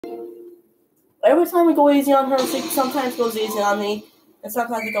Every time we go easy on her, she sometimes goes easy on me. And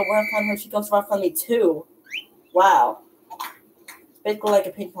sometimes we go rough on her, she goes rough on me too. Wow. It's basically like a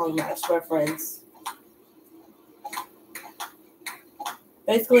ping pong match reference.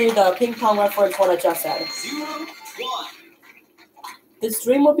 Basically, the ping pong reference what I just said. 0-1. The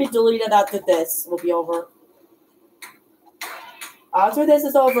stream will be deleted after this will be over. After this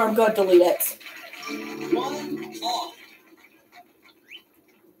is over, I'm going to delete it. 1-all.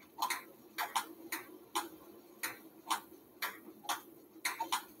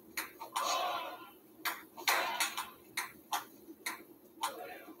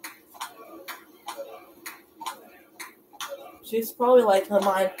 She's probably like her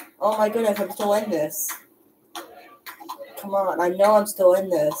mind, oh my goodness, I'm still in this. Come on, I know I'm still in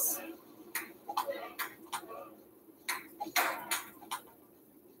this.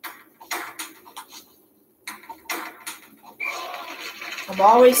 I'm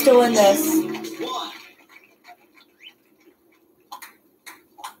always still in this. 1.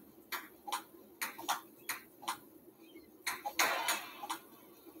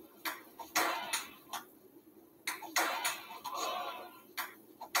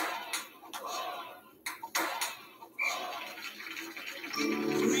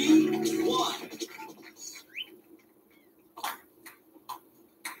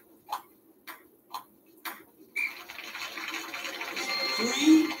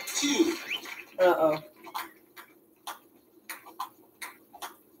 Uh-oh.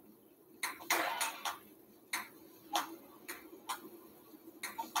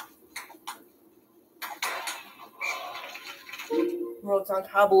 Rotan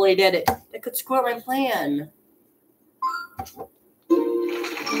Kabuli did it. They could screw up my plan.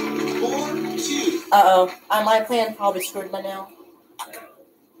 4-2. Uh-oh. My plan probably screwed by now.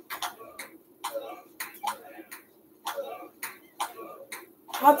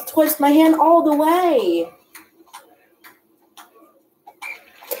 I have to twist my hand all the way.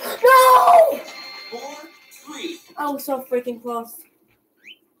 No! 4-3. Oh, so freaking close.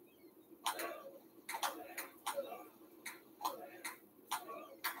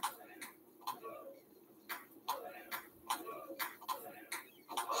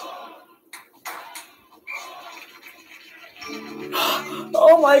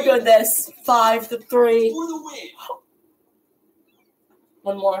 Oh my goodness. 5-3. For the win.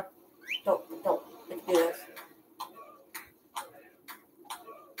 One more. Don't. I can do this.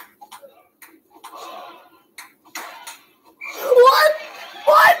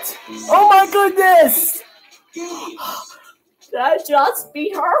 What? Oh my goodness! Game. Did I just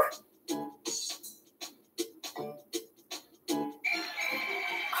beat her?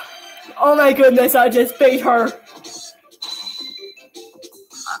 Oh my goodness, I just beat her.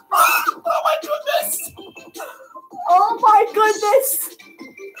 Oh my goodness! Oh my goodness!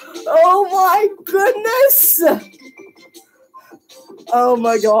 Oh my goodness! Oh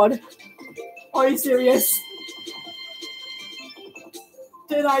my god. Are you serious?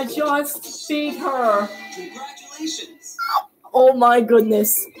 Did I just beat her? Congratulations. Oh my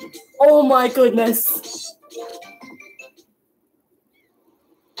goodness. Oh my goodness.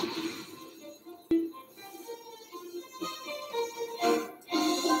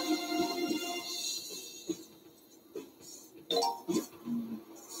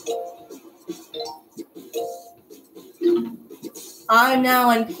 I'm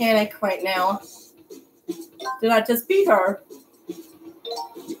now in panic right now. Did I just beat her?